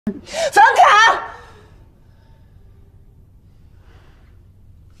房卡。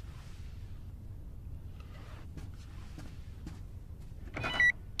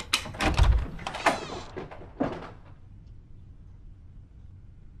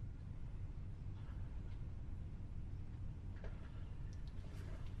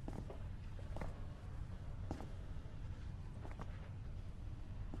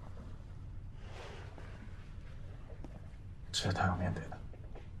这是他要面对的。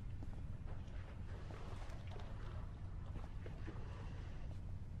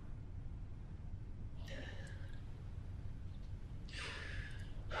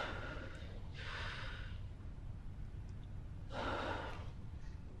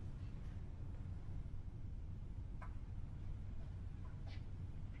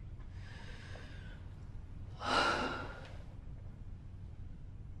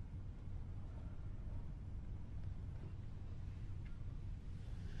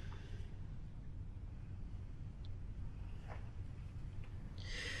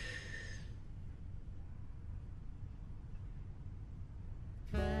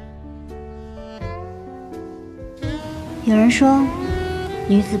有人说，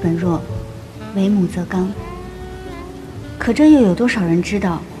女子本弱，为母则刚。可这又有多少人知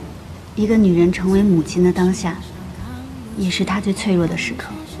道，一个女人成为母亲的当下，也是她最脆弱的时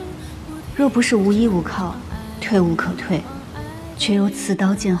刻。若不是无依无靠、退无可退，却又刺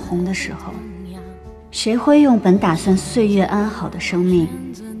刀见红的时候，谁会用本打算岁月安好的生命，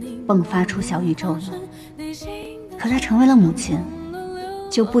迸发出小宇宙呢？可她成为了母亲，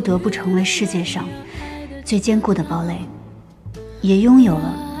就不得不成为世界上最坚固的堡垒，也拥有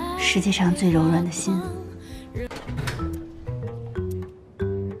了世界上最柔软的心。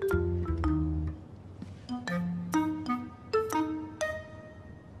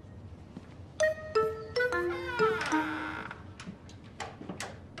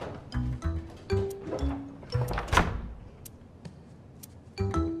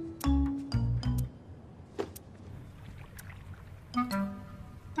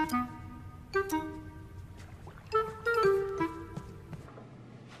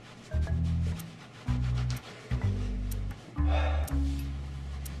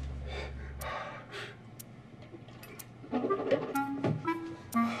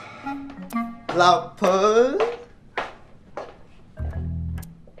老婆，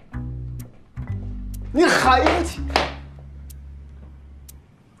你还不起？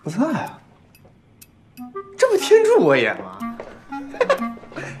不在啊。这不天助我也吗？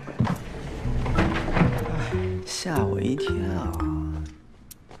吓我一跳。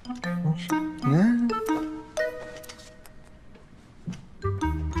你看。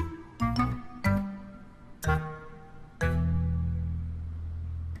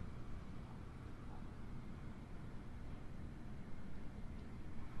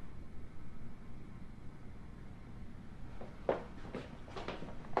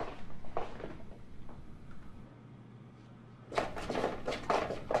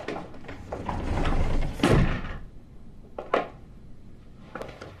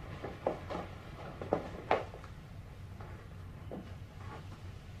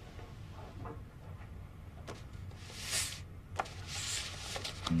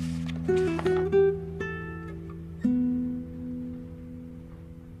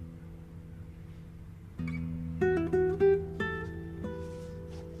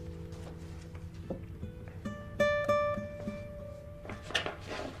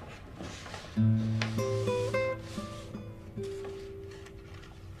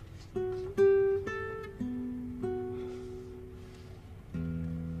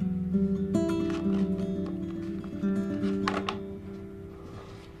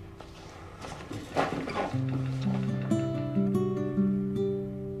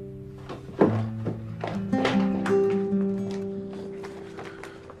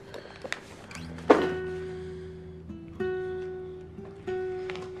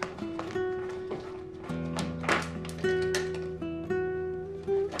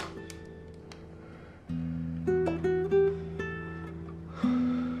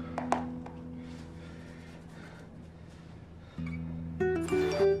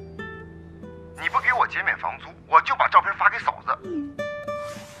减免房租，我就把照片发给嫂子。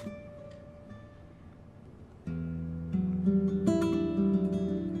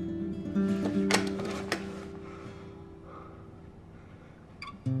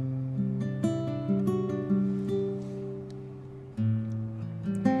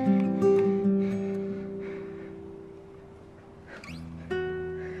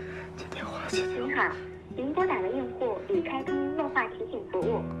接电话，接电话。您好，您拨打的用户已开通弱化提醒服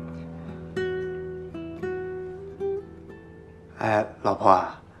务。哎，老婆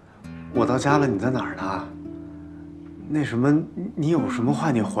啊，我到家了，你在哪儿呢？那什么，你有什么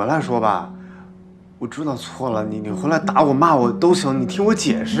话你回来说吧。我知道错了，你回来打我骂我都行，你听我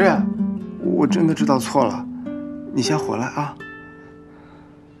解释呀。我真的知道错了，你先回来啊。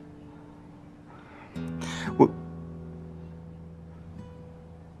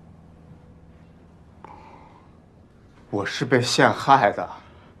我是被陷害的。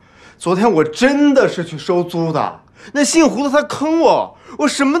昨天我真的是去收租的，那姓胡的他坑我，我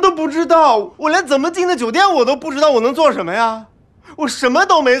什么都不知道，我连怎么进的酒店我都不知道，我能做什么呀？我什么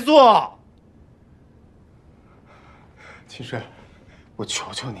都没做。秦深，我求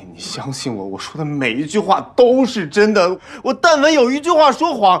求你，你相信我，我说的每一句话都是真的。我但凡有一句话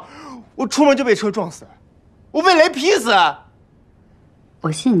说谎，我出门就被车撞死，我被雷劈死。我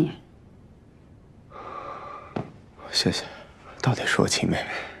信你。谢谢，到底是我亲妹妹。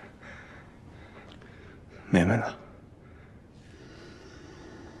梅梅呢？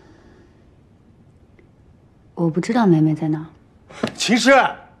我不知道梅梅在哪。秦师，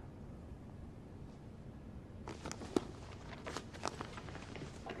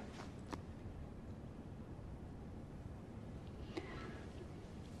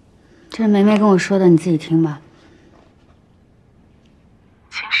这是梅梅跟我说的，你自己听吧。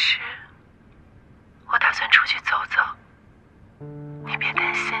秦师，我打算出去走走，你别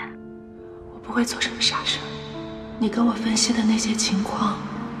担心，我不会做什么傻事。你跟我分析的那些情况，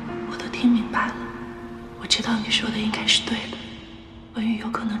我都听明白了。我知道你说的应该是对的，文宇有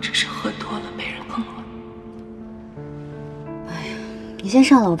可能只是喝多了，被人坑了。哎呀，你先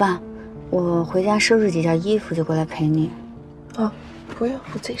上楼吧，我回家收拾几件衣服就过来陪你。哦，不用，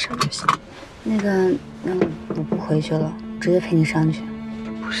我自己上就行。那我不回去了，直接陪你上去。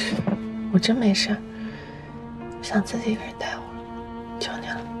不是，我真没事，我想自己一个人待会儿，求你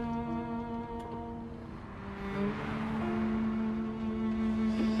了。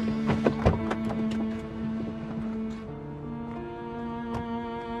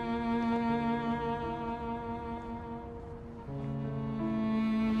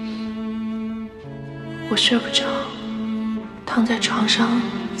我睡不着，躺在床上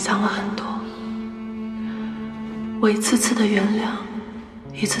想了很多。我一次次的原谅，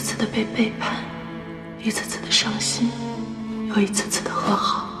一次次的被背叛，一次次的伤心，又一次次的和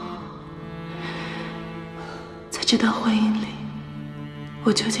好。在这段婚姻里，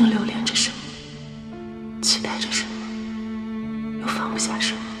我究竟留恋着什么？期待着什么？又放不下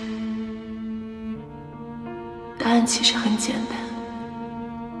什么？答案其实很简单，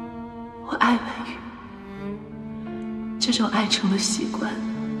我爱文宇。这种爱成了习惯，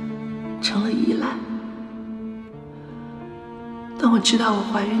成了依赖。当我知道我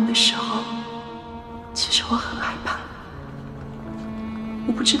怀孕的时候，其实我很害怕。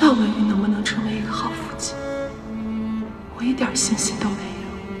我不知道文宇能不能成为一个好父亲，我一点信心都没有。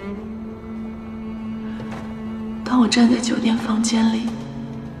当我站在酒店房间里，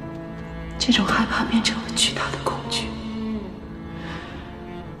这种害怕变成了巨大的恐惧。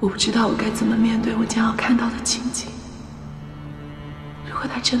我不知道我该怎么面对我将要看到的情景。如果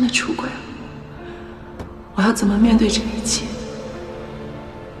他真的出轨了，我要怎么面对这一切？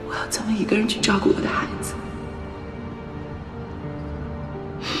我要怎么一个人去照顾我的孩子？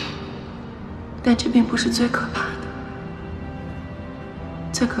但这并不是最可怕的，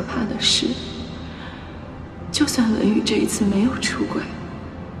最可怕的是，就算文宇这一次没有出轨，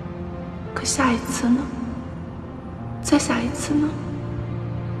可下一次呢？再下一次呢？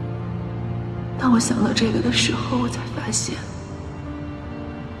当我想到这个的时候，我才发现，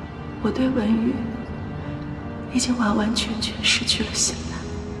我对文宇已经完完全全失去了信赖。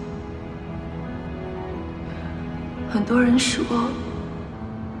很多人说，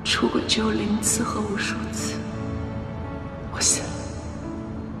出轨只有0次和无数次，我信了。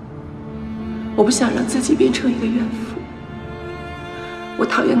我不想让自己变成一个怨妇。我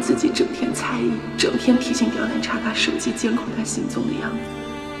讨厌自己整天猜疑，整天提心吊胆查他手机监控他行踪的样子。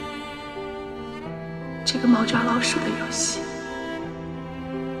这个猫抓老鼠的游戏，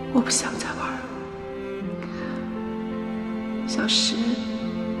我不想再玩了。小石，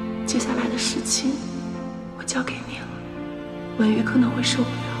接下来的事情我交给你了。文宇可能会受不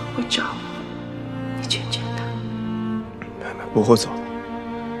了，会找我，你劝劝他。妹妹不会走的，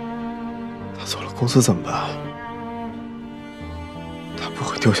他走了公司怎么办？他不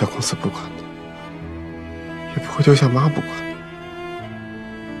会丢下公司不管的，也不会丢下妈不管的，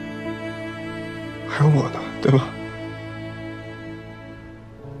还有我呢，对吧？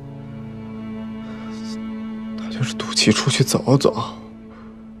他就是赌气出去走走。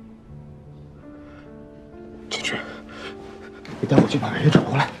君君，你带我去把文宇找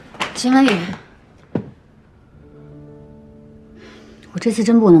过来。秦文宇，我这次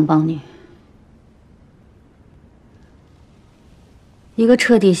真不能帮你。一个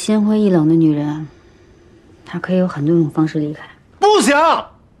彻底心灰意冷的女人，她可以有很多种方式离开。不行，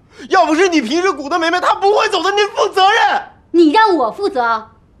要不是你平时鼓捣梅梅，她不会走的，你负责任。你让我负责？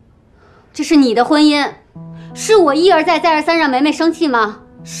这是你的婚姻，是我一而再再而三让梅梅生气吗？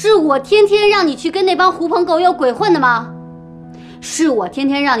是我天天让你去跟那帮狐朋狗友鬼混的吗？是我天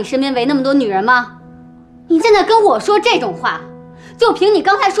天让你身边围那么多女人吗？你现在跟我说这种话，就凭你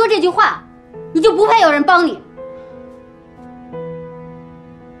刚才说这句话，你就不配有人帮你。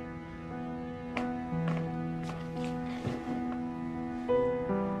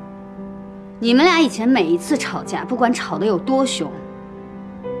你们俩以前每一次吵架，不管吵得有多凶，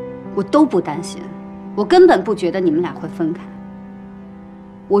我都不担心，我根本不觉得你们俩会分开。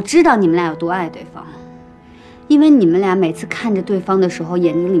我知道你们俩有多爱对方，因为你们俩每次看着对方的时候，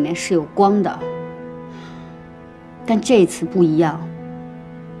眼睛里面是有光的。但这一次不一样，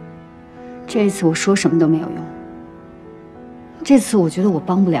这一次我说什么都没有用。这次我觉得我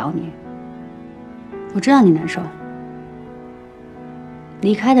帮不了你，我知道你难受，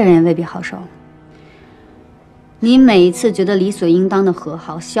离开的人也未必好受。你每一次觉得理所应当的和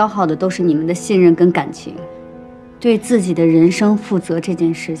好，消耗的都是你们的信任跟感情。对自己的人生负责这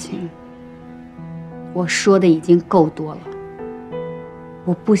件事情，我说的已经够多了，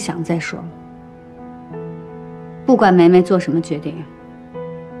我不想再说了。不管梅梅做什么决定，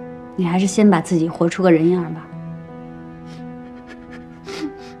你还是先把自己活出个人样吧。